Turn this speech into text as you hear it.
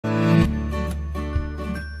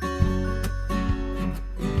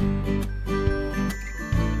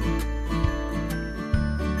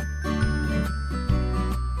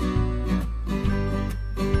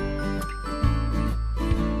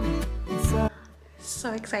So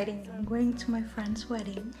exciting. I'm going to my friend's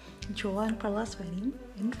wedding, Joel and Perla's wedding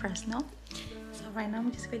in Fresno. So right now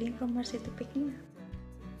I'm just waiting for Mercy to pick me up.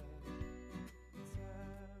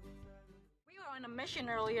 We were on a mission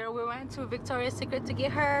earlier. We went to Victoria's Secret to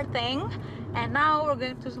get her thing, and now we're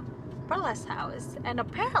going to Perla's house. And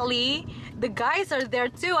apparently the guys are there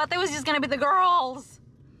too. I thought it was just gonna be the girls,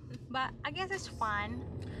 but I guess it's fun.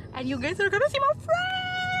 And you guys are gonna see my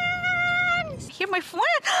friends. Here, my friend.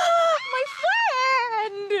 My friend.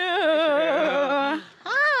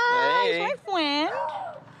 Hi, Hey. my friend.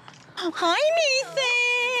 Hi,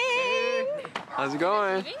 Nathan. How's it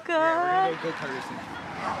going? Good. Huh?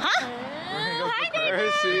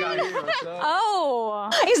 Oh,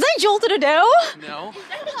 is that Joel to the dough? No.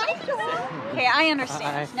 Okay, I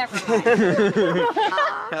understand. Hi. Never mind.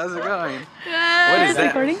 How's it going? Good. What is that?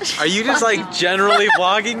 Recording? Are you just like generally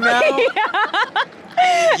vlogging now?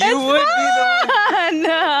 You would be the one.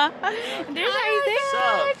 There's What's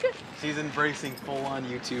up? Isaac. She's embracing full-on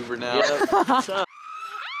YouTuber now. What's up?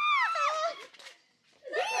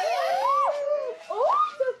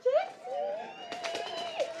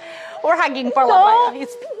 We're hugging for love.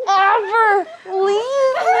 It's ever leave me.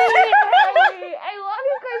 I love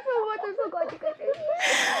you guys so much. I'm so glad you guys are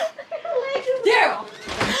Daryl!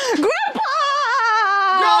 Grandpa!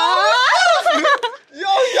 Yo,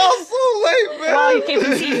 y'all so late, man. Wow, you can't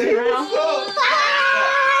see me, girl.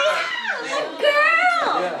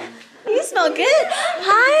 Girl! You smell good.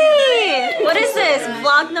 Hi! What is this?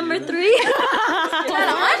 Vlog number 3? Is that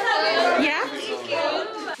on? Yeah?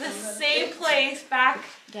 The same place back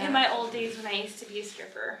in my old days when I used to be a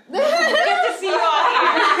stripper. Good to see you all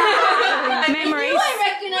here. Memories. I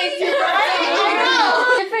recognize you. I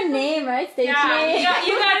know. Different name, right? Stage Yeah, name.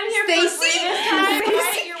 you got in here for free this time,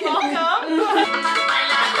 right? You're welcome.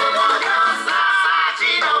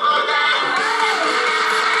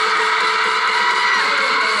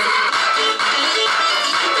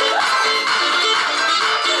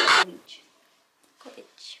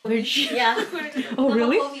 Yeah. Oh,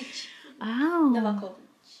 really? Novakovic. Oh. Novakovic.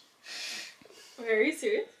 Wait, are you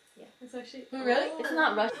serious? Yeah. It's actually... Really? It's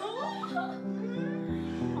not Russian.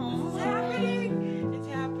 It's happening. It's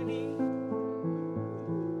happening.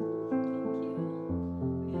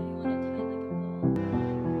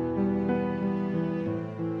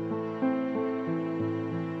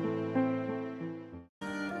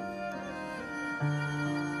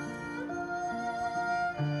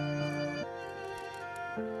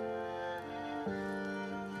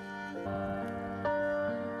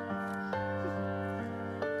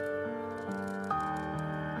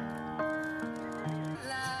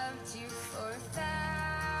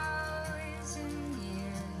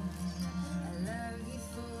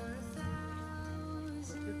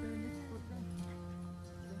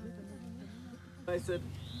 I said,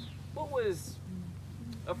 what was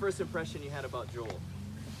a first impression you had about Joel?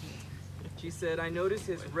 She said, I noticed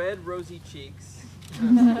his red, rosy cheeks.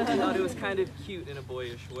 I thought it was kind of cute in a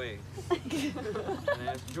boyish way. And I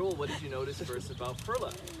asked Joel, what did you notice first about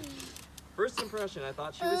Perla? First impression, I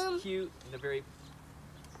thought she was cute in a very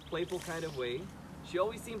playful kind of way. She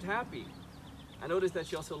always seemed happy. I noticed that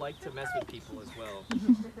she also liked to mess with people as well.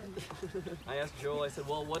 I asked Joel, I said,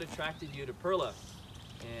 well, what attracted you to Perla?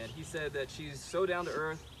 And he said that she's so down to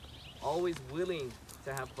earth, always willing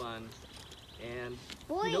to have fun, and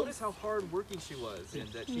he noticed how hard working she was and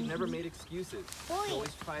that she never made excuses. She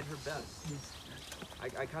always tried her best.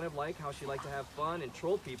 I kind of like how she liked to have fun and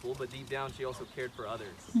troll people, but deep down she also cared for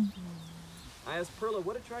others. I asked Perla,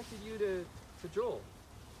 what attracted you to Joel?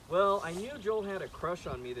 Well, I knew Joel had a crush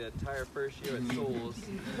on me the entire first year at Souls,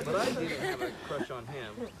 but I didn't have a crush on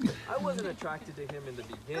him. I wasn't attracted to him in the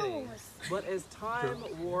beginning, but as time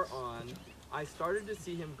wore on, I started to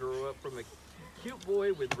see him grow up from a cute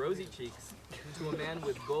boy with rosy cheeks to a man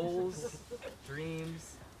with goals,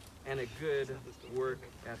 dreams, and a good work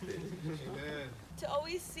ethic. To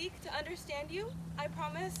always seek to understand you, I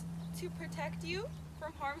promise to protect you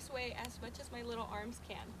from harm's way as much as my little arms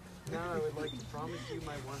can. Now I would like to promise you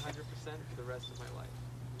my 100% for the rest of my life.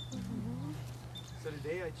 So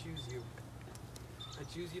today I choose you. I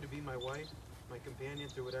choose you to be my wife, my companion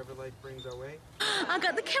through whatever life brings our way. I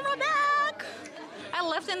got the camera back. I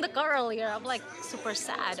left in the car earlier. I'm like super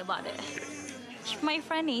sad about it. My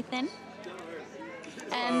friend Nathan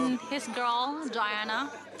and his girl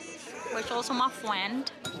Diana, which also my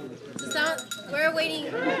friend. We're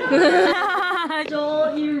waiting.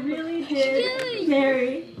 Joel, you really did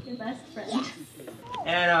marry your best friend.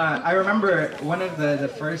 And I remember one of the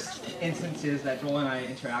first instances that Joel and I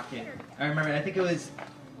interacted. I remember, I think it was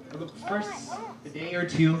the first day or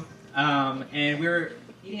two, and we were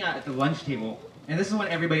eating out at the lunch table. And this is when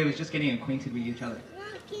everybody was just getting acquainted with each other.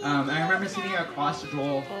 I remember sitting across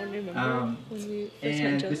Joel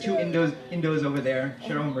and the two Indos over there,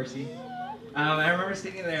 Cheryl and Mercy. I remember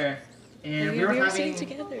sitting there and we were having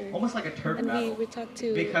almost like a turf battle.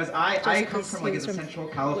 Because I come from like the Central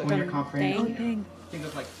California Conference. Think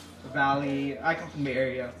of like the Valley. I come from the Bay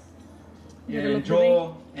Area. And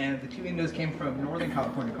Joel and the two Indos came from Northern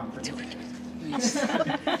California Conference.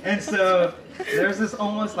 And so there's this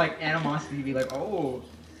almost like animosity to be like, oh,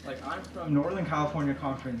 like I'm from Northern California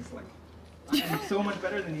Conference, like I'm so much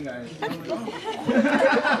better than you guys. I'm like, oh.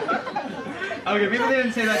 Okay, maybe they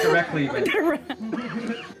didn't say that directly, but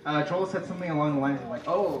Joel said something along the lines of like,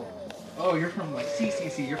 oh, you're from like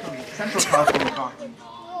CCC, you're from Central California Conference.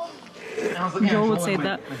 And I was looking at Joel would say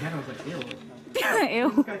that. My hand, I was like, ew. Ew.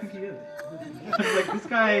 This guy think he is. I was like, this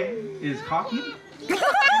guy is cocky.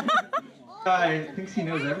 Guy thinks he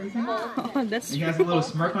knows everything. Oh, that's he has a little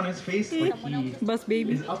smirk on his face, like he Bus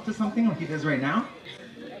baby. is up to something, like he does right now.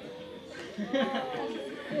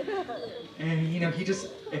 And you know, he just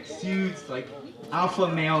exudes like alpha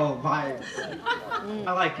male vibes.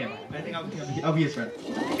 I like him. I think I'll be his friend.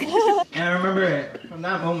 And I remember from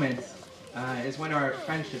that moment is when our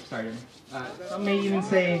friendship started. Some may even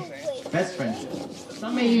say best friendship.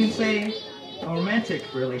 Some may even say a romantic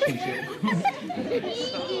relationship.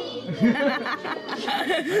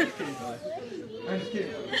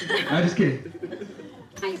 I'm just kidding.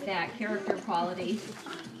 That character quality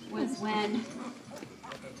was when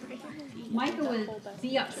Micah would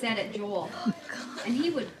be upset at Joel, and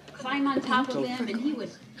he would climb on top of him, and he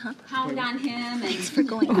would pound on him, and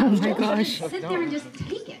Oh my gosh. sit there and just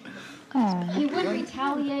take it. He wouldn't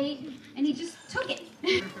retaliate, and he just took it.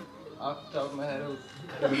 Off the top of my head,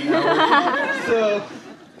 so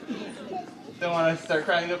don't want to start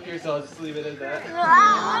crying up here, so I'll just leave it at that.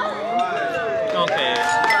 Okay.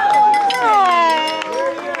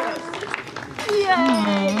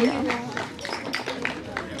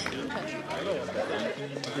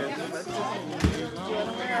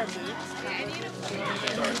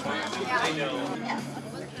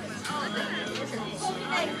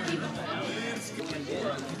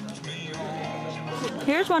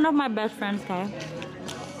 Here's one of my best friends, guys.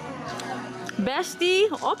 Bestie.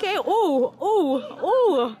 Okay. Ooh.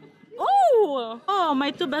 Oh,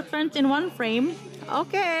 my two best friends in one frame.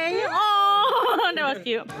 Okay. Oh, that was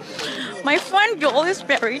cute. My friend Joel is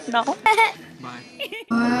married now. Bye.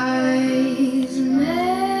 Wise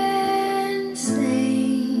men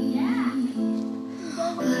say,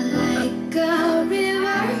 like a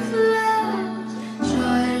river flows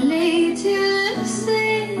surely to the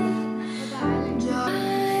sea.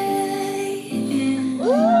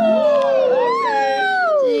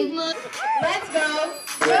 Let's go.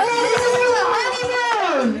 This is the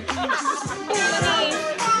honeymoon.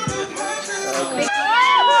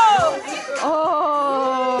 Oh.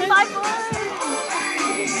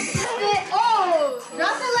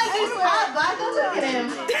 Drop it like he's hot, Baco. Look at him.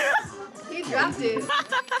 He dropped it.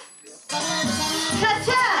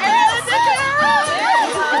 Cha-cha!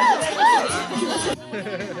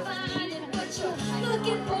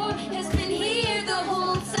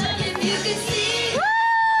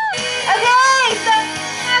 Okay, so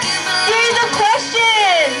here's the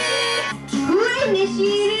question. Who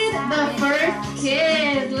initiated the first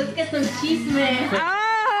kiss? Let's get some chisme.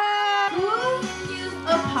 Who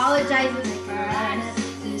apologizes first?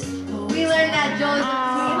 We learned that Joel is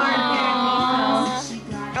a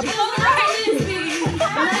sweetheart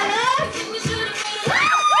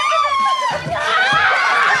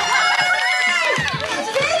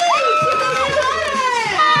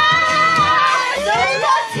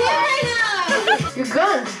Your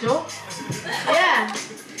guns, Joel. Yeah.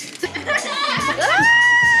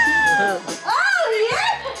 Oh, yeah.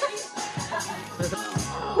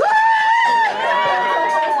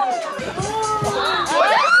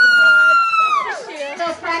 So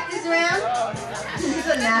practice round. He's a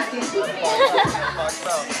napkin.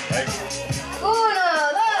 Uno,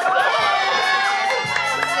 dos,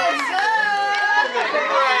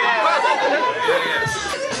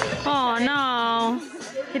 Oh no.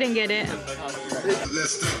 He didn't get it.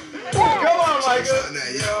 Let's go. Come on, Micah.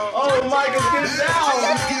 Oh, Micah's getting down.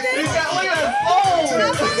 He's got, look at that. Oh!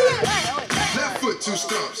 Left foot, two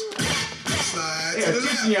stumps. Slide to the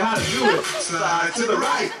Teaching left. you how to do it. Slide to the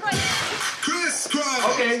right. Crisscross.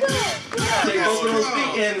 Okay. Take both of those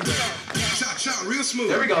feet in. Chop, chop, real smooth.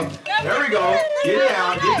 There we go. There we go. Get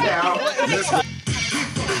down. Get down. Let's go. Keep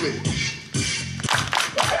fucking with it.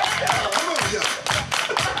 Come on, y'all.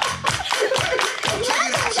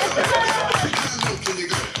 Check it out, y'all. How low can you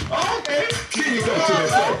go? Okay. Can you go to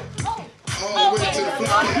this? All the way to the floor.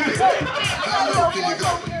 How low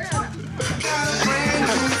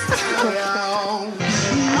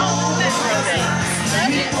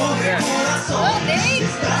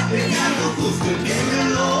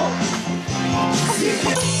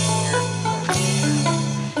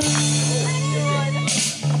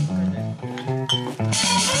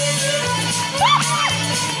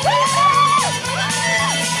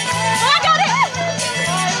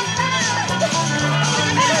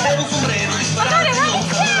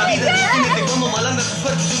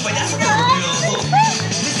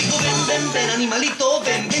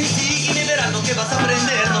que vas a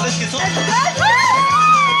aprender, no ves que son...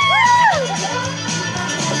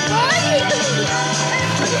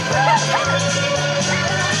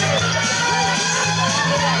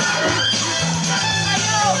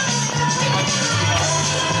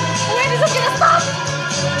 Wait, is it gonna stop?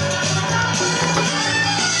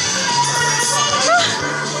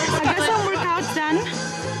 I guess some workout's done.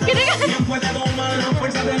 Is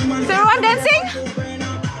everyone dancing?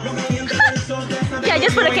 Yeah,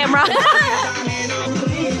 just for the camera.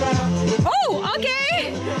 Oh,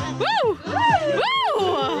 okay. Woo! Woo!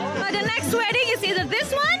 The next wedding is either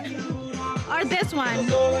this one or this one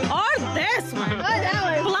or this one.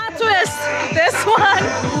 Plot twist. This one.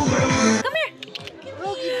 Come here.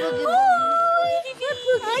 Oh,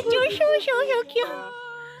 so cute.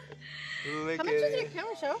 How much is your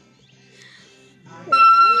camera show?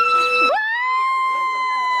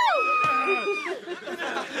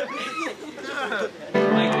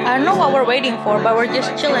 I don't know what we're waiting for, but we're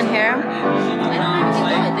just chilling here.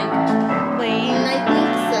 Playing. I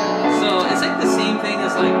think so. So it's like the same thing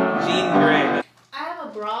as like Jean Grey. I have a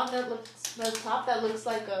bra that looks, the top that looks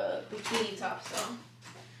like a bikini top, so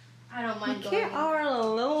I don't mind going. Our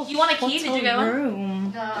little You want a key? Did you get one?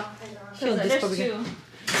 room. No, I Feel don't. this There's probably two.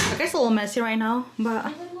 Okay, it's a little messy right now,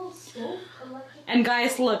 but. And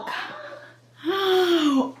guys, look.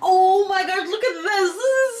 Oh my gosh, look at this! This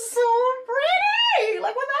is so pretty!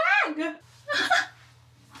 Like, what the heck?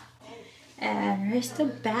 And here's the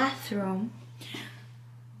bathroom.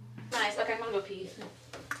 Nice. Okay, I'm gonna go pee.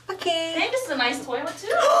 Okay. And this is a nice toilet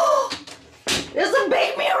too. There's a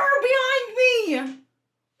big mirror behind me!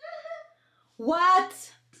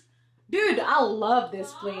 What? Dude, I love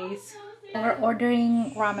this place. We're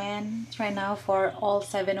ordering ramen right now for all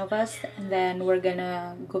 7 of us, and then we're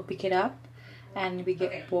gonna go pick it up. And we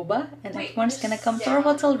get boba, and everyone's gonna come to our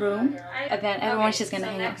hotel room, and then everyone's just gonna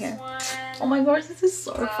hang out here. Oh my gosh, this is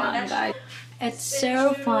so fun, guys. It's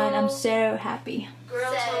so fun. I'm so happy.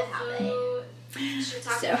 Grilled tofu,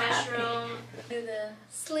 So happy. do the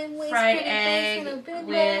slim waist Fried pretty egg face in a big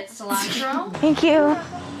with cilantro. Thank you.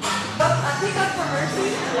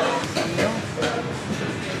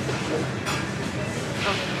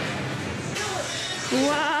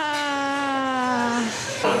 Wow.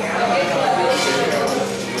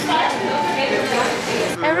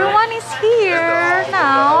 Everyone is here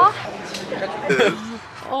now.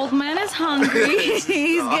 Old man is hungry.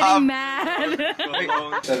 He's getting mad.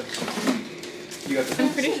 I'm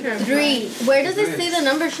pretty sure. 3. Where does it say the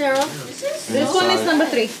number, Cheryl? This one is number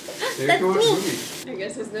 3. That's me. I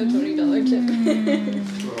guess it's no $20 tip.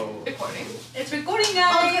 Recording. It's recording,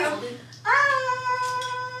 guys.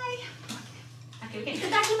 Okay.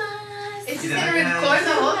 It's just gonna record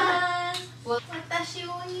the whole time. Watashi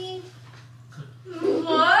wa ni.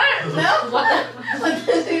 What? No? What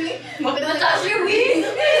does it mean? Watashi wa.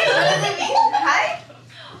 What does it mean? Hi?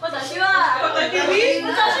 Watashi wa. Watashi wa.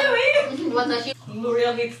 Watashi.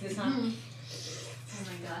 L'Oreal hates this, huh?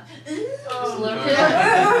 Oh my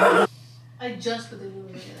god. I just put the new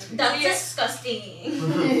one in. That's disgusting.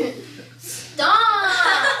 Stop!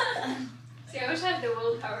 See, I wish I had the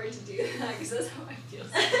willpower to do that because that's how I feel.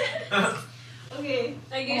 Okay.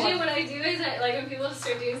 Like usually what I do is like when people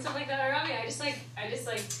start doing stuff like that around me, I just set my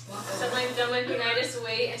thumb and I just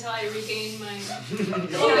wait until I regain my.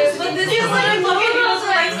 Okay, but this is like fucking girls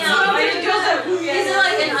right now. Is it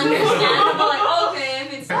like an understandable, like, okay, if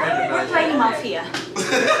it's... We're playing MAFIA.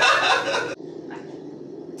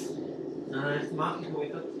 If Mom can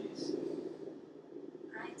wake up, please.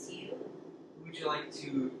 That's you. Who would you like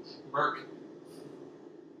to murk?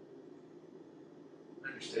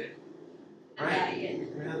 Understood. Right.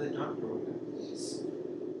 We're gonna have the doctor over there, please.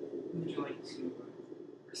 Who would you like to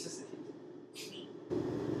resuscitate?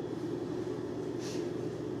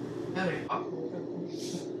 Yeah, they're awful.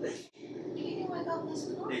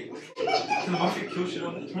 Hey, the mafia kill shit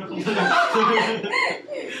on the throne.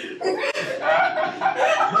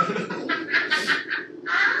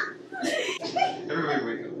 Everybody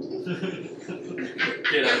wake up.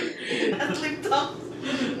 Get out of here.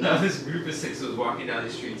 Now this group of 6 was walking down the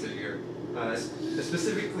streets of Europe,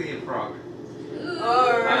 specifically in Prague.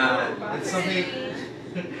 It's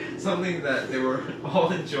something that they were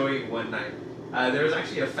all enjoying one night. There was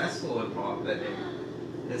actually a festival in Prague that day.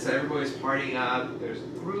 And so everybody was partying up, there's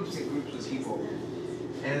groups and groups of people.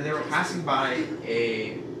 And they were passing by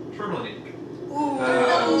a turtleneck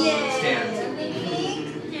stand.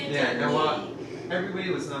 Yeah, and while everybody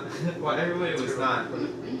was not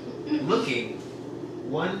looking,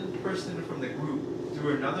 one person from the group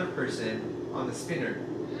threw another person on the spinner.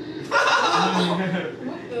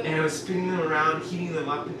 And it was spinning them around, heating them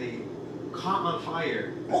up, and they caught on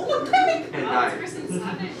fire Oh, dang! and died. It's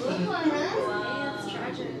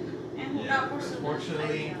tragic. Yeah.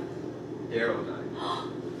 Unfortunately, Daryl died.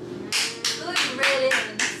 Good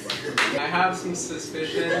riddance. I have some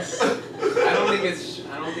suspicions. I don't think it's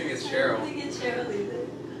Cheryl. I think it's Cheryl either.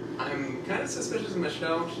 I'm kind of suspicious of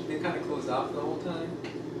Michelle. She's been kind of closed off the whole time.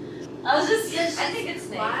 I was just. Yeah, I think it's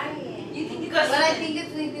Nate. quiet. You think it's But I Nathan? think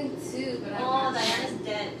it's Nathan too. But I'm Oh, not Diana's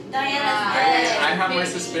dead. I Diana's dead. have my Probably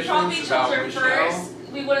suspicions chose about her Michelle. first.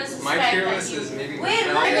 We wouldn't suspect My tier that list you. is maybe Wait,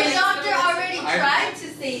 Michelle. look, the doctor already I- tried to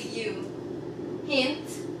save you. Hint.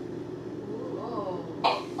 Oh.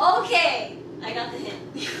 Okay, I got the hint.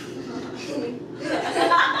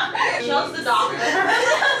 Trust the doctor.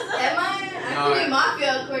 Am I? I'm No, doing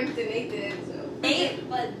Mafia according to Nathan. So. Nate,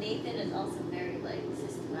 but Nathan is also very like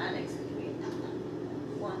systematic. So we wait.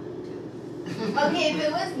 1, 2. Okay, if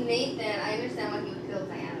it was Nathan, I understand why he would kill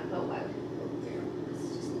Diana, but why would he kill Daryl?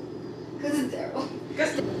 Because it's Daryl.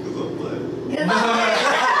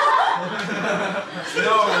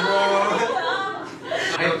 No, bro.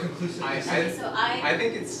 I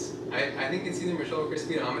think it's either Michelle or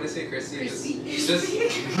Christy. I'm gonna say Christy. Just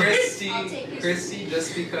Christy,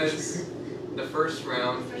 just because the first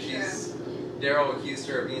round Daryl accused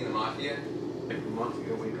her of being the mafia.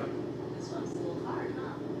 Mafia, wake up. This one's a little hard,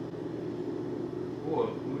 huh? Cool.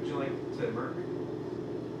 Who would you like to murder? Are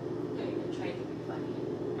you gonna try to be funny?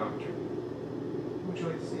 Doctor. Who would you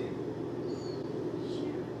like to see?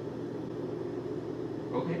 Sure.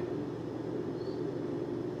 Okay.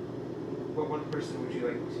 What one person would you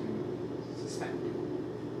like to suspect?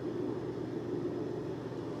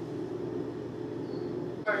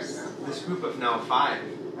 This group of now 5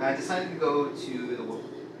 decided to go to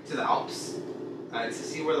the Alps to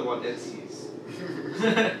see where the Waldenses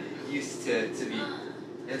used to be.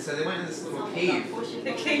 And so they went in this little cave.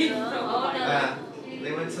 The cave.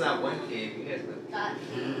 They went to that one cave. You guys know. That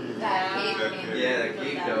cave. Yeah, that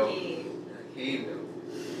cave though. That cave though.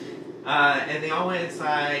 And they all went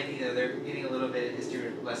inside, you know, they're getting a little bit of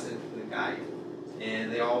history lesson from the guide.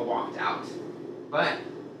 And they all walked out. But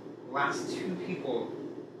the last 2 people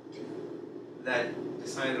that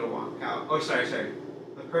decided to walk out. Oh, sorry.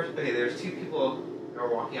 Okay, there's 2 people that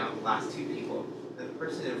were walking out, the last 2 people. And the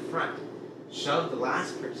person in front shoved the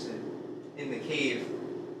last person in the cave.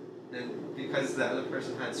 And because the other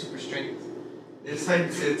person had super strength, they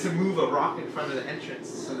decided to move a rock in front of the entrance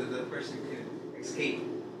so that the person could escape.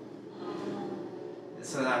 And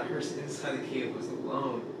so that person inside the cave was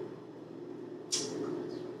alone.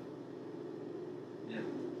 Yeah.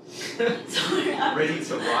 Ready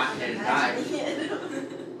to rot and die.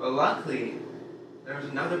 But luckily, there was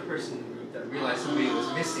another person in the group that realized somebody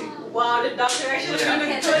was missing. Wow, the doctor actually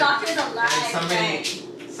The doctor's alive. And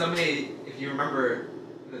somebody, if you remember,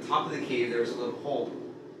 in the top of the cave there was a little hole.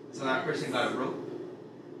 So that person got a rope,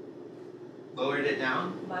 lowered it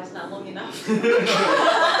down. But it's not long enough.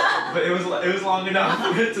 But it was long enough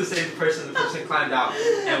to save the person. The person climbed out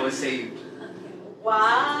and was saved.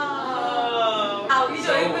 Wow. How you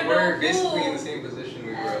So don't even we're know basically who. in the same position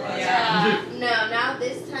we were last Yeah. No, now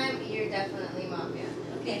this time you're definitely Mafia.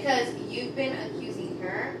 Because you've been accusing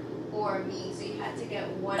her or me, so you had to get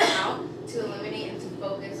one out to eliminate and to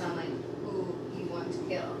focus on like who you want to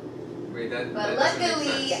kill. Wait, that But doesn't make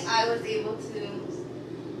luckily, sense. I was able to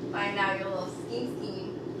find out your little scheme.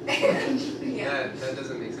 Yeah. That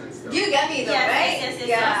doesn't make sense though. You get me though, right? Yes.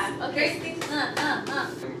 Yeah. Okay.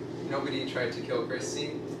 Nobody tried to kill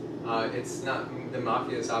Christy. It's not the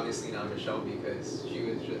mafia is obviously not Michelle because she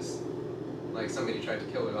was just like somebody tried to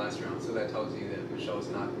kill her last round. So that tells you that Michelle's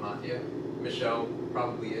not the mafia. Michelle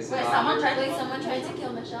probably is. Wait, someone tried to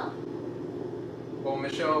kill Michelle? Well,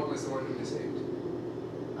 Michelle was the one who was saved.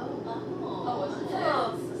 Oh, was it?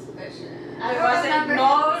 Suspicious. I wasn't.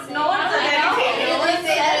 No one said anything. No one said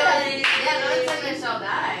that. Yeah, no one said Michelle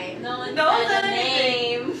died. No one said a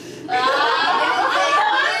name.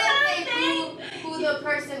 Who the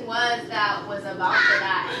person was that was about to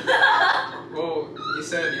die. Well, you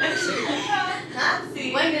said you were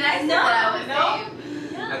saved When did I say that I was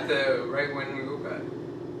saved? at the right when we woke up.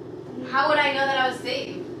 How would I know that I was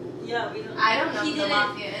saved? Yeah, we don't. I don't know He who the didn't.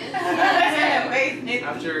 mafia is.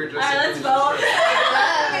 After just. Alright, let's vote.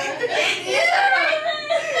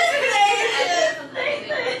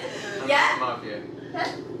 Yeah. Mafia. Is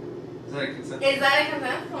that a consensus? Is that a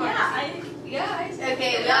consensus? Yeah,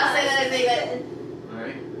 Okay, we all say that as Nathan.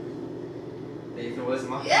 Alright. Nathan was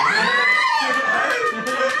mafia. Yeah!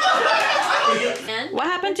 What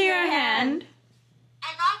happened to your hand?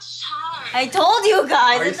 I told you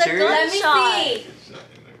guys, Are you it's a serious? good shot.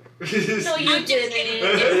 It's No, you didn't.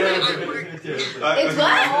 It's what?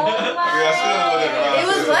 Oh my It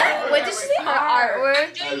was what? What did you see her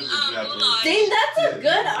artwork? Dang, that's a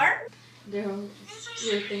good art.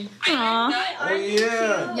 Oh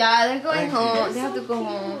yeah. Yeah, they're going home. They have to go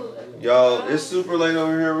home. Y'all, it's super late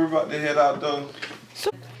over here. We're about to head out though.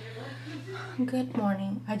 Good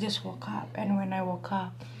morning. I just woke up, and when I woke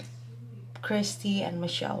up, Christy and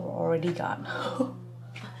Michelle were already gone.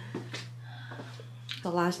 So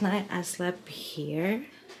last night I slept here.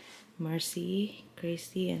 Mercy,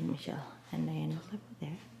 Christy, and Michelle, and Diana slept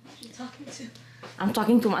there. What are you talking to? I'm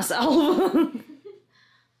talking to myself.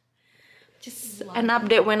 Just an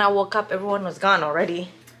update. When I woke up, everyone was gone already.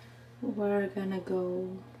 We're gonna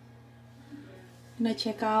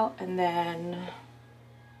check out and then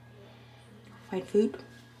find food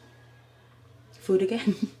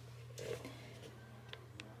again.